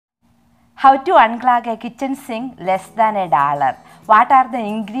How to unclog a kitchen sink less than $1. What are the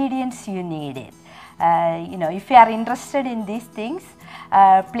ingredients you needed? If you are interested in these things,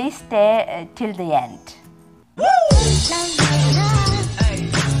 please stay till the end.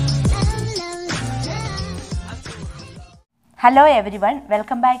 Hello everyone,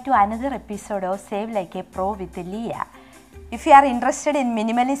 welcome back to another episode of Save Like a Pro with Leah. If you are interested in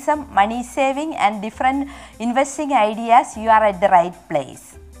minimalism, money saving and different investing ideas, you are at the right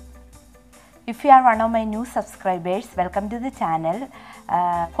place. If you are one of my new subscribers, welcome to the channel.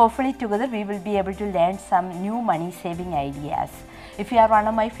 Hopefully together we will be able to learn some new money saving ideas. If you are one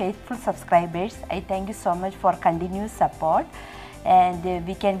of my faithful subscribers, I thank you so much for continuous support, and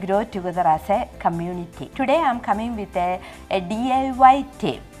we can grow together as a community. Today I am coming with a DIY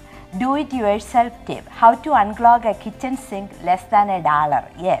tip, do it yourself tip, how to unclog a kitchen sink less than $1.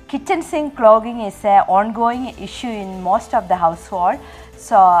 Yeah, kitchen sink clogging is an ongoing issue in most of the household.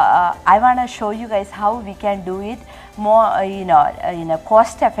 So I want to show you guys how we can do it more, in a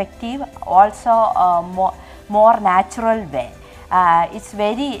cost effective, also more natural way. It's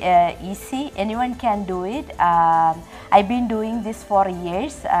very easy. Anyone can do it. I've been doing this for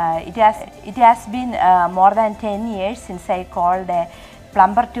years. It has been more than 10 years since I called a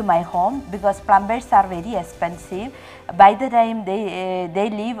plumber to my home, because plumbers are very expensive. By the time they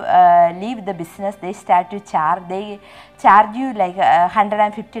leave the business, they start to charge. They charge you like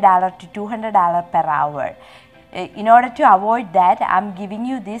 $150 to $200 per hour. In order to avoid that, I'm giving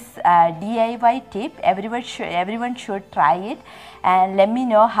you this DIY tip. Everyone should try it and let me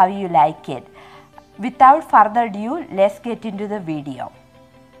know how you like it. Without further ado, let's get into the video.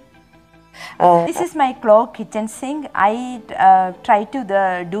 This is my clogged kitchen sink. I try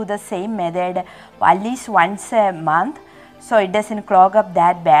to do the same method at least once a month, so it doesn't clog up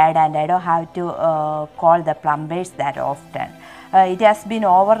that bad and I don't have to call the plumbers that often. It has been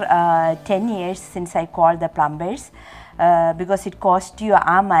over 10 years since I called the plumbers, because it cost you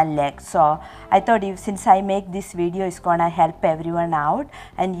arm and leg. So I thought, since I make this video, it's gonna help everyone out,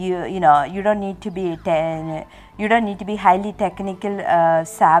 and you don't need to be highly technical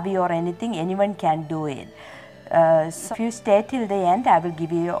savvy or anything. Anyone can do it. So if you stay till the end, I will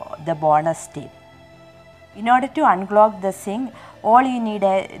give you the bonus tip. In order to unclog the sink, all you need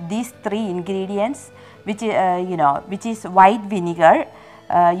are these three ingredients, which is white vinegar.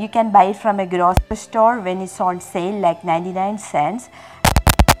 You can buy it from a grocery store when it's on sale, like 99 cents.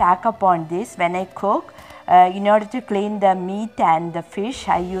 Tack upon this when I cook. In order to clean the meat and the fish,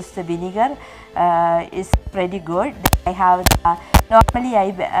 I use the vinegar. It's pretty good. I have normally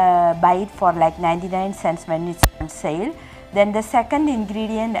I buy it for like 99 cents when it's on sale. Then the second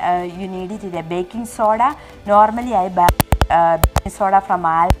ingredient you need is a baking soda. Normally I buy baking soda from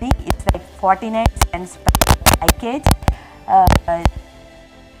Aldi. It's like 49 cents per package.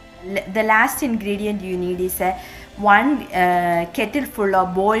 The last ingredient you need is one kettle full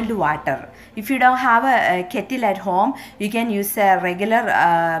of boiled water. If you don't have a kettle at home, you can use a regular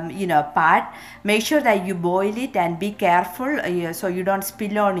pot. Make sure that you boil it and be careful so you don't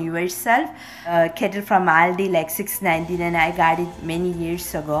spill on yourself. Kettle from Aldi, like $6.99. I got it many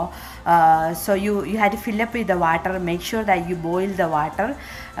years ago. So you had to fill up with the water. Make sure that you boil the water.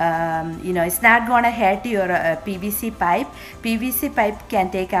 It's not gonna hurt your PVC pipe. PVC pipe can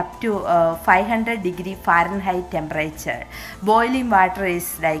take up to 500° Fahrenheit temperature. Boiling water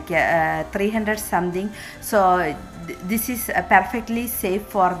is like 300 something. So this is perfectly safe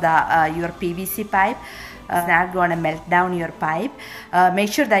for the your PVC pipe. It's not gonna melt down your pipe.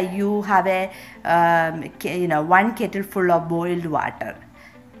 Make sure that you have a one kettle full of boiled water.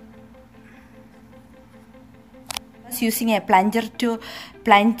 Using a plunger to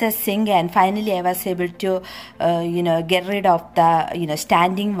plunge the sink, and finally I was able to get rid of the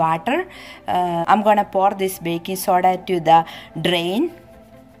standing water. I'm gonna pour this baking soda to the drain.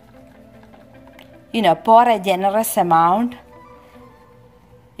 Pour a generous amount.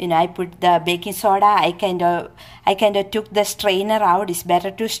 I put the baking soda. I kind of took the strainer out. It's better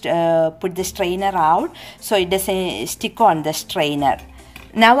to put the strainer out so it doesn't stick on the strainer.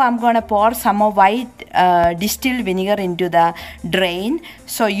 Now I'm gonna pour some of white distilled vinegar into the drain.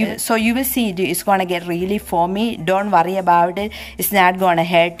 So you will see it's gonna get really foamy. Don't worry about it. It's not gonna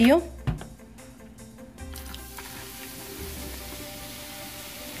hurt you.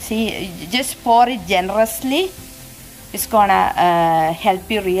 See, just pour it generously. It's gonna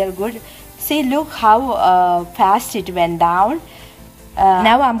help you real good. See, look how fast it went down.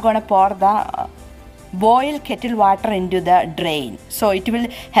 Now I'm gonna pour the boil kettle water into the drain, so it will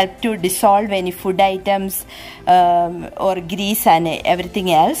help to dissolve any food items or grease and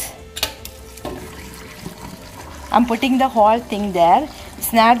everything else. I'm putting the whole thing there. It's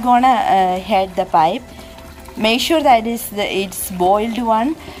it's not gonna hit the pipe. Make sure that it's boiled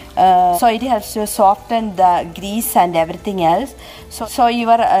one, so it helps to soften the grease and everything else. So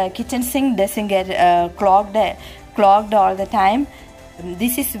your kitchen sink doesn't get clogged all the time.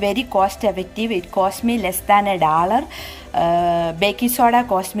 This is very cost effective. It cost me less than $1. Baking soda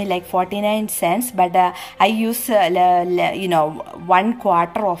cost me like 49 cents, but I use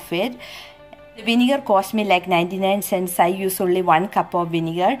 1/4 of it. The vinegar cost me like 99 cents. I use only 1 cup of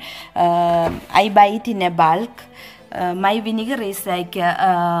vinegar. I buy it in a bulk. My vinegar is like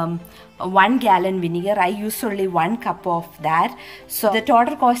 1 gallon vinegar. I use only 1 cup of that. So the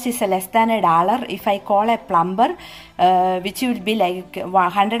total cost is less than $1. If I call a plumber, which would be like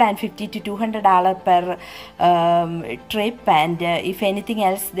 $150 to $200 per trip, and if anything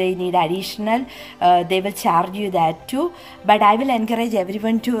else they need additional, they will charge you that too. But I will encourage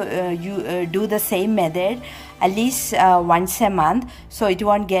everyone to do the same method at least once a month, so it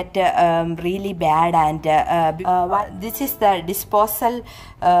won't get really bad. And this is the disposal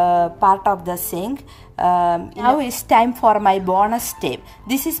part of the sink. Now it's time for my bonus tip.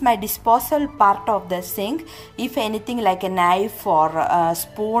 This is my disposal part of the sink. If anything like a knife or a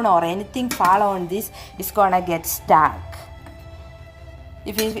spoon or anything fall on this, it's gonna get stuck.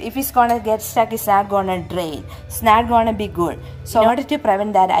 If it's gonna get stuck, it's not gonna drain. It's not gonna be good. So in order to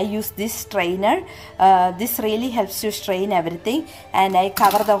prevent that, I use this strainer. This really helps to strain everything, and I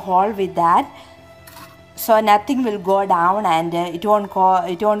cover the hole with that, so nothing will go down, and it won't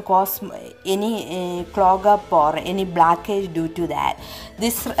cause any clog up or any blockage due to that.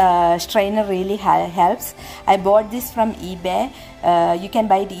 This strainer really helps. I bought this from eBay. You can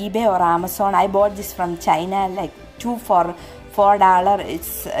buy it eBay or Amazon. I bought this from China, like 2 for $4.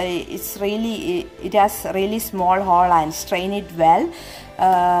 It's really, it has really small hole and strain it well.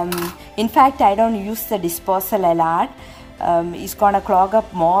 In fact, I don't use the disposal a lot. It's gonna clog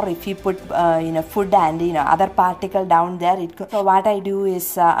up more if you put food and other particle down there. So what I do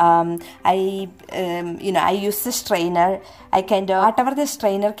is I use the strainer. I kind of whatever the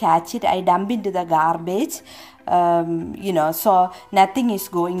strainer catch it, I dump into the garbage. So nothing is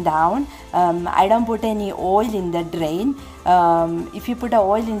going down. I don't put any oil in the drain. If you put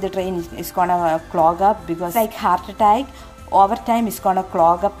oil in the drain, it's gonna clog up, because like heart attack, over time it's gonna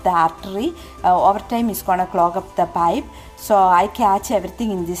clog up the artery. Over time it's gonna clog up the pipe. So I catch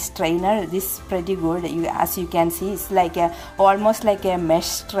everything in this strainer. This is pretty good. As you can see, it's like almost like a mesh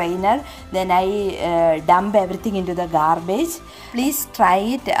strainer. Then I dump everything into the garbage. Please try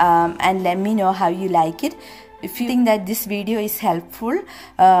it and let me know how you like it. If you think that this video is helpful,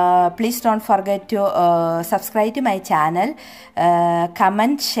 please don't forget to subscribe to my channel,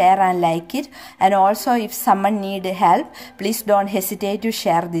 comment, share and like it. And also if someone need help, please don't hesitate to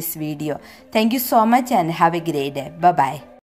share this video. Thank you so much and have a great day. Bye-bye.